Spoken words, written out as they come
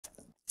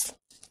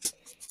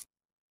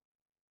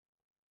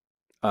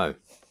Oh.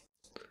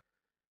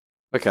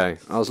 Okay,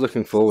 I was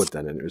looking forward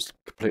then and it was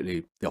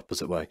completely the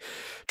opposite way.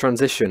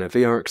 Transition, a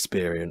VR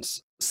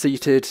experience.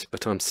 Seated,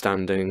 but I'm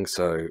standing,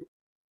 so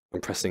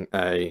I'm pressing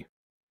A.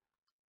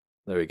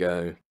 There we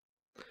go.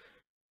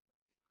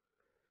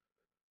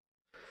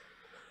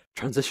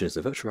 Transition is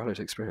a virtual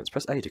reality experience.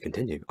 Press A to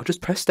continue. I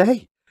just pressed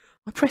A.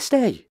 I pressed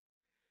A.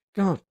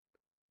 God.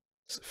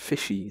 It's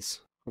fishies.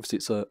 Obviously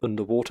it's a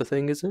underwater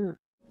thing, isn't it?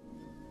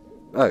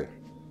 Oh.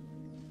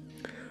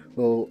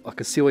 Well, I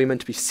can see where you're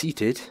meant to be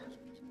seated.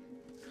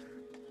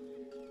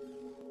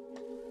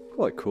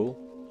 Quite cool.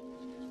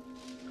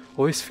 I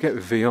always forget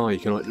with VR you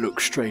can like look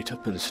straight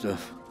up and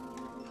stuff.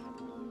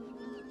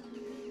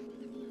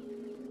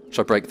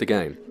 Should I break the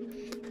game?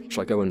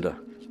 Should I go under?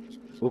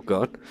 Oh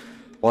god.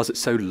 Why is it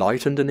so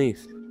light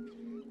underneath?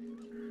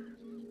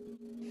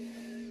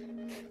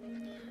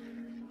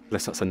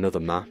 Unless that's another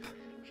map.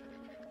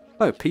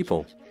 Oh,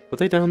 people. Were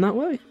they down that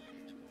way?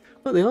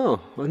 Oh, they are.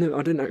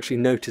 I didn't actually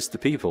notice the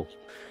people.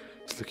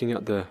 Just looking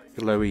at the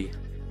glowy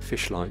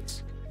fish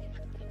lights.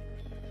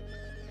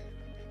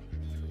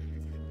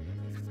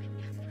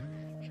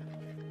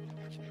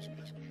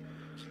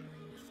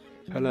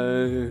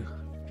 Hello.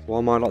 Why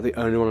am I like the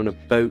only one on a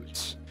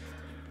boat?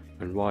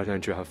 And why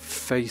don't you have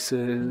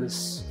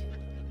faces?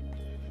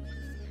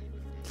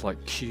 It's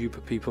like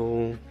cube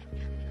people.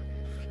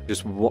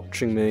 Just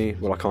watching me.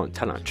 Well, I can't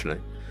tell actually.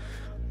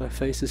 Their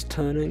faces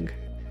turning.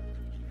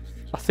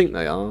 I think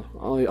they are.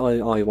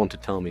 I want to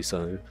tell me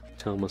so.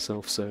 Tell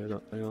myself so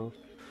that they are.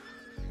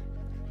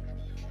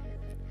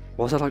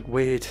 Why is that like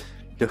weird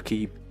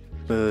ducky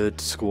bird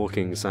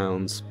squawking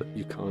sounds, but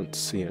you can't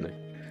see any?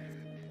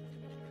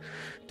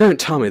 Don't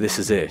tell me this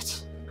is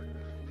it.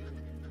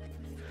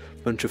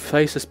 Bunch of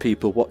faceless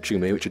people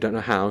watching me, which I don't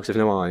know how, because I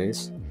have no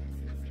eyes.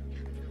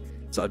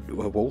 Is that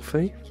a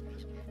wolfie?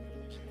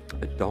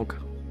 A dog?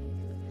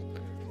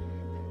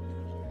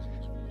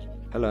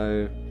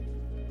 Hello.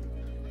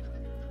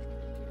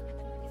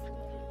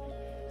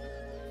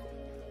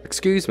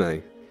 Excuse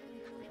me.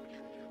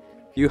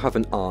 You have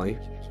an eye.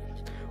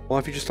 Why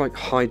have you just like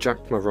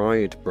hijacked my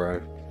ride, bro?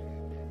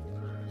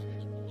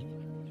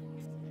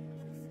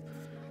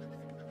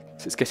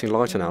 So it's getting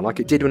lighter now, like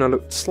it did when I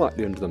looked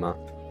slightly under the map.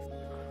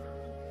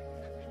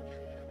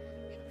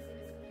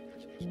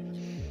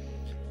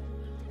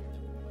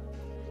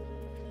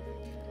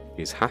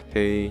 He's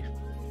happy.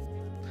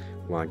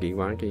 Waggy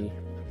waggy.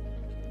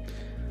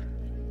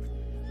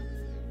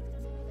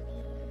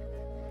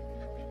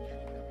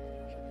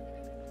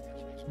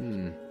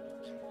 It'd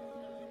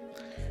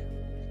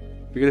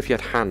be good if you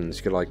had hands,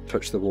 you could like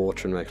touch the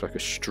water and make like a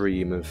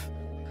stream of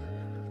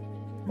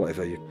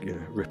whatever, you know,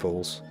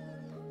 ripples.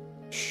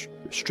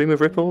 Stream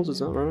of ripples, is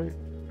that right?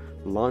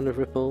 Line of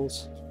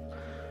ripples?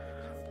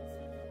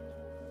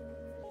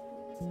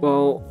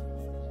 Well,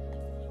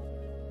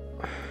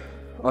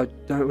 I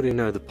don't really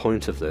know the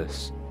point of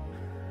this.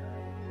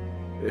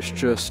 It's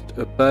just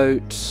a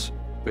boat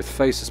with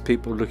faceless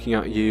people looking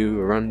at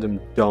you, a random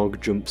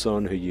dog jumps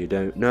on who you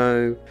don't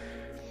know.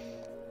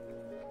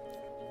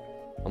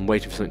 I'm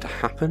waiting for something to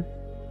happen.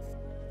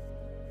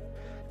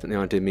 I think the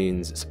idea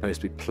means it's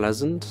supposed to be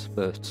pleasant,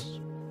 but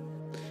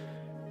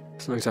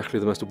it's not exactly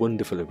the most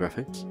wonderful of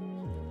graphics.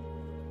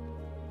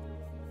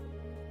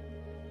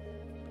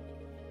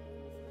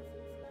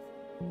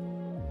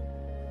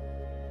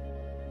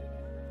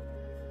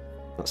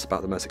 That's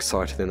about the most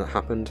exciting thing that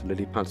happened.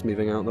 Lily pads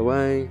moving out of the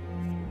way.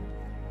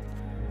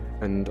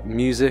 And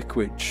music,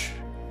 which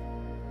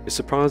is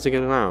surprising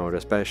and loud,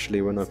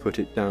 especially when I put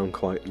it down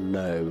quite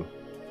low.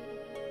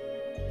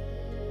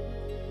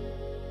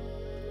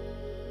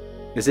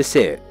 Is this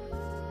it?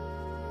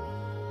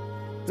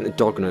 I think the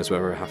dog knows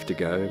where I have to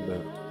go,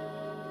 but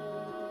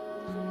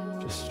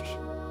just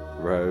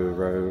row,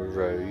 row,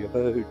 row your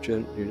boat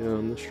gently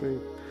down the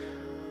stream.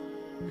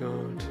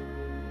 God.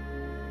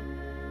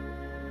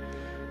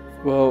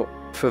 Well,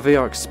 for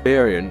VR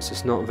experience,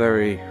 it's not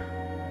very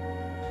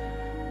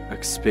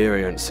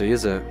experiencey,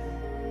 is it?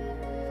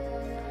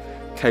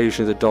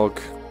 Occasionally the dog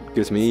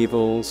gives me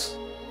evils,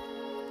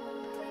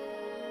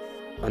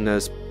 and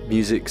there's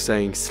music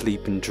saying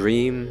sleep and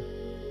dream.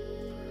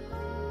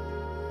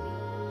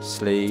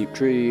 Sleep,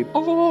 dream.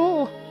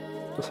 Oh!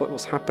 That's like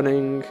what's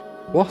happening.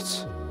 What?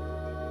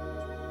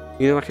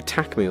 You gonna like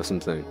attack me or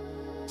something?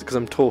 Is it because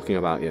I'm talking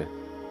about you?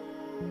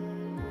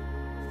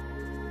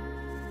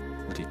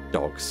 Bloody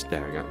dog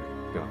staring at me.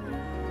 God.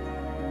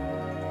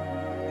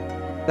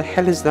 The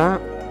hell is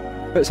that?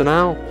 Oh, it's an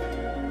owl.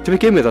 To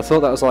begin with, I thought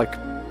that was like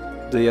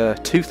the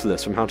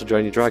Toothless from How to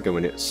Train Your Dragon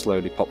when it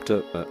slowly popped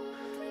up, but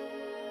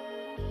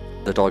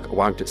the dog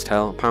wagged its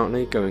tail,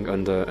 apparently, going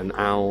under an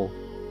owl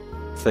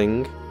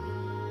thing.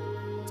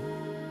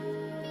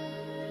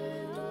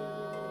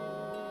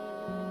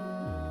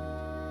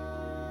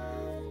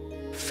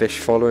 Fish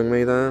following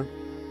me there.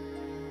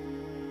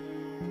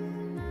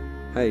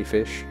 Hey,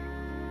 fish.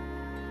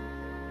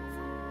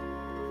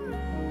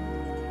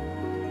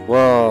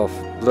 Whoa,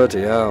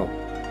 bloody hell.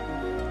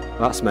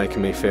 That's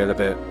making me feel a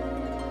bit...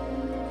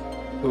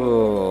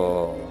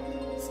 Oh.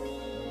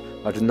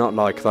 I did not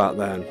like that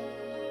then.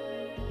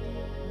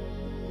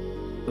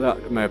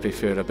 That made me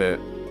feel a bit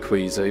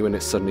queasy when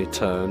it suddenly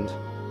turned.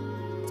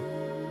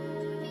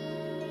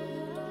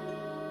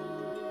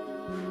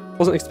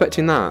 Wasn't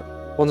expecting that.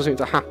 Wasn't expecting it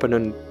to happen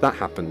and that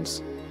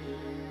happens.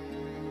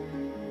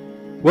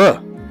 Whoa!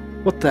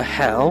 What the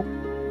hell?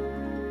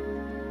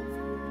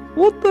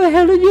 What the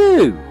hell are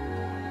you?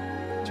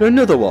 Is there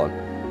another one?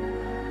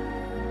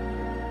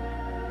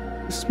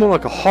 This is more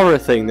like a horror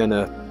thing than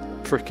a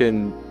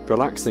freaking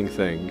relaxing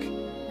thing.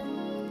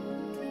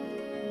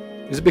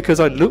 Is it because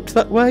I looked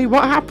that way?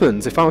 What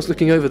happens if I was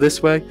looking over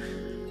this way?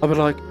 I'd be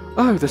like,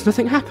 oh, there's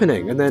nothing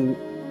happening, and then...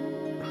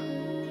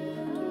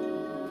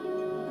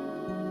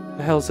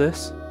 The hell's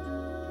this?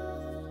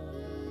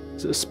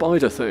 Is it a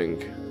spider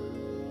thing?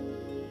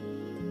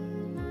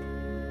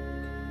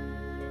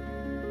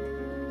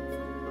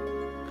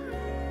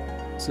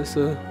 Is this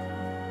a...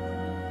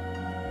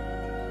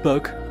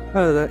 bug?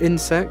 Oh, they're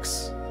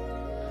insects.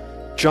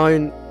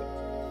 Giant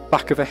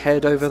back of a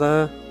head over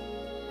there.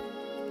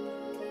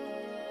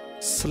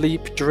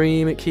 Sleep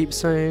dream, it keeps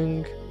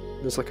saying.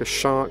 There's like a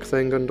shark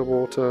thing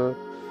underwater.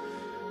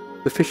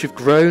 The fish have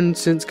grown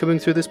since coming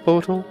through this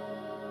portal.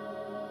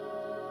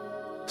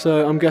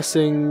 So I'm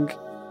guessing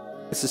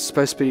this is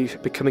supposed to be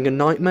becoming a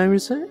nightmare,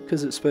 is it?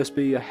 Because it's supposed to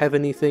be a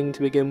heavenly thing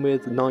to begin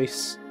with,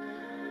 nice.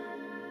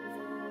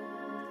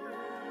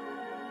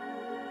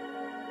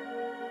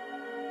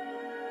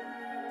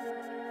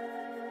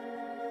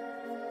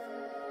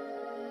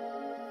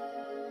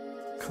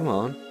 Come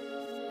on.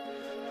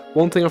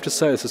 One thing I have to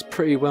say, this is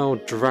pretty well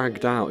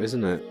dragged out,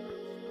 isn't it?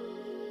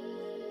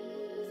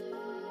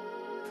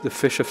 The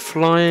fish are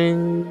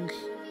flying.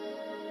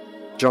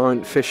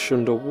 Giant fish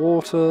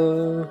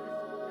underwater.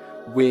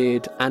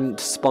 Weird ant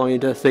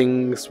spider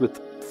things with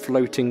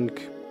floating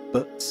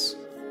butts.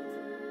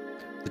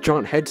 The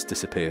giant head's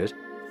disappeared.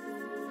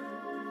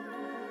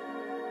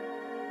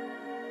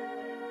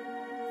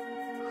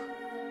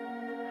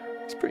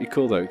 It's pretty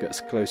cool though, it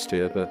gets close to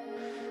you, but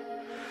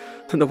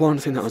I think the one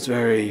thing that was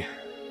very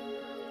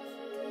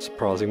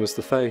surprising was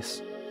the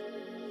face.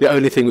 The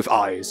only thing with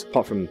eyes,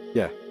 apart from,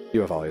 yeah,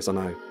 you have eyes, I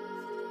know.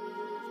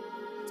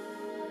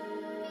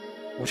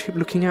 Why do you keep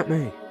looking at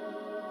me?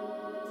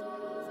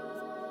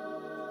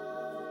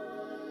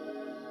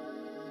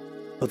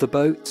 Other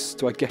boats?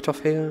 Do I get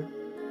off here?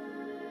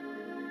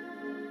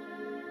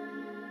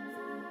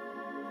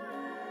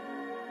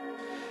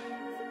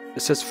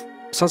 It says,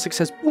 sounds like it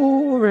says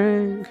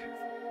boring.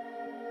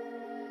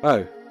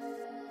 Oh.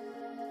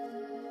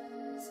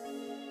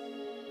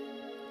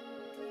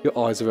 Your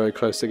eyes are very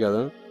close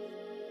together.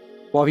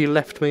 Why have you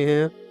left me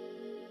here?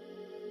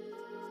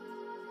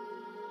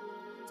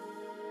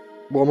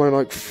 What am I,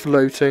 like,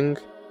 floating?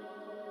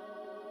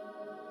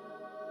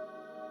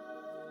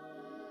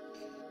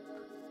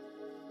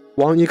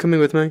 Why aren't you coming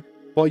with me?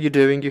 What are you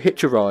doing? You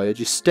hitch a ride,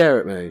 you stare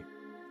at me.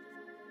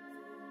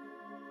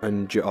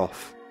 And you're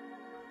off.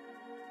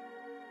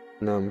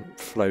 Now I'm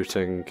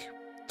floating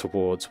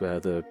towards where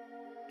the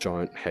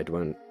giant head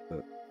went.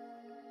 But...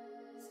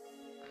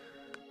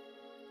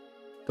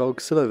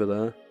 Dog's still over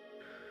there.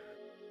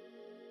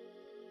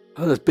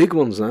 Oh, there's big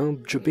ones now.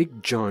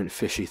 Big giant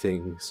fishy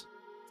things.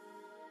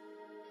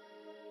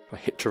 I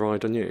hitch a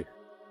ride on you.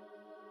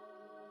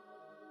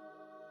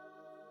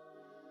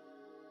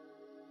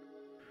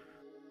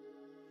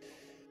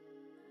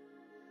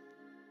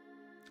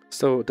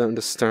 Still don't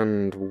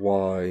understand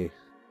why. Is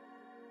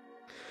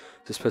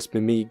this supposed to be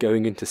me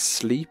going into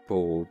sleep,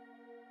 or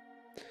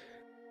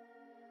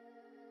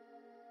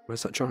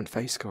where's that giant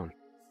face gone?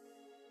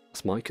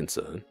 That's my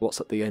concern.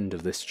 What's at the end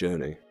of this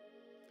journey?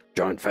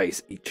 Giant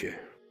face, eat you.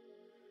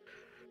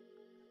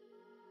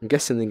 I'm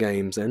guessing the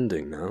game's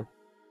ending now.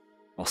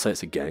 I'll say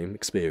it's a game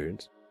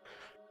experience.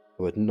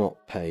 I would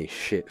not pay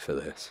shit for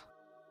this.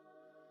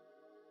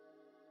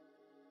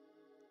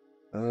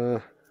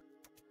 I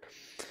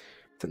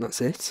think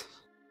that's it.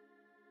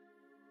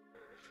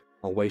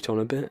 I'll wait on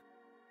a bit.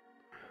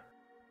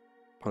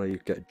 Probably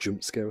get a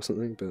jump scare or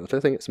something, but I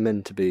don't think it's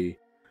meant to be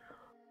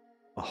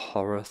a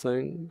horror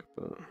thing,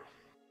 but...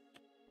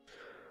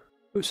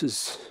 Which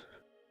is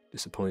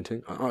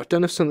disappointing. I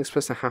don't know if something's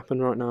supposed to happen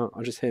right now.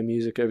 I just hear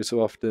music every so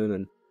often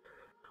and...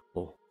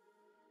 Oh.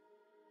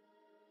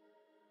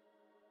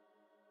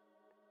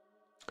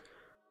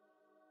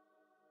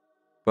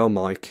 Well,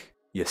 Mike,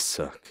 you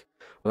suck.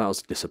 Well, that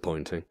was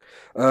disappointing.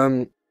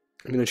 I'm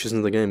going to choose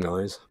another game,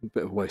 guys. A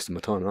bit of a waste of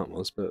my time that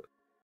was, but...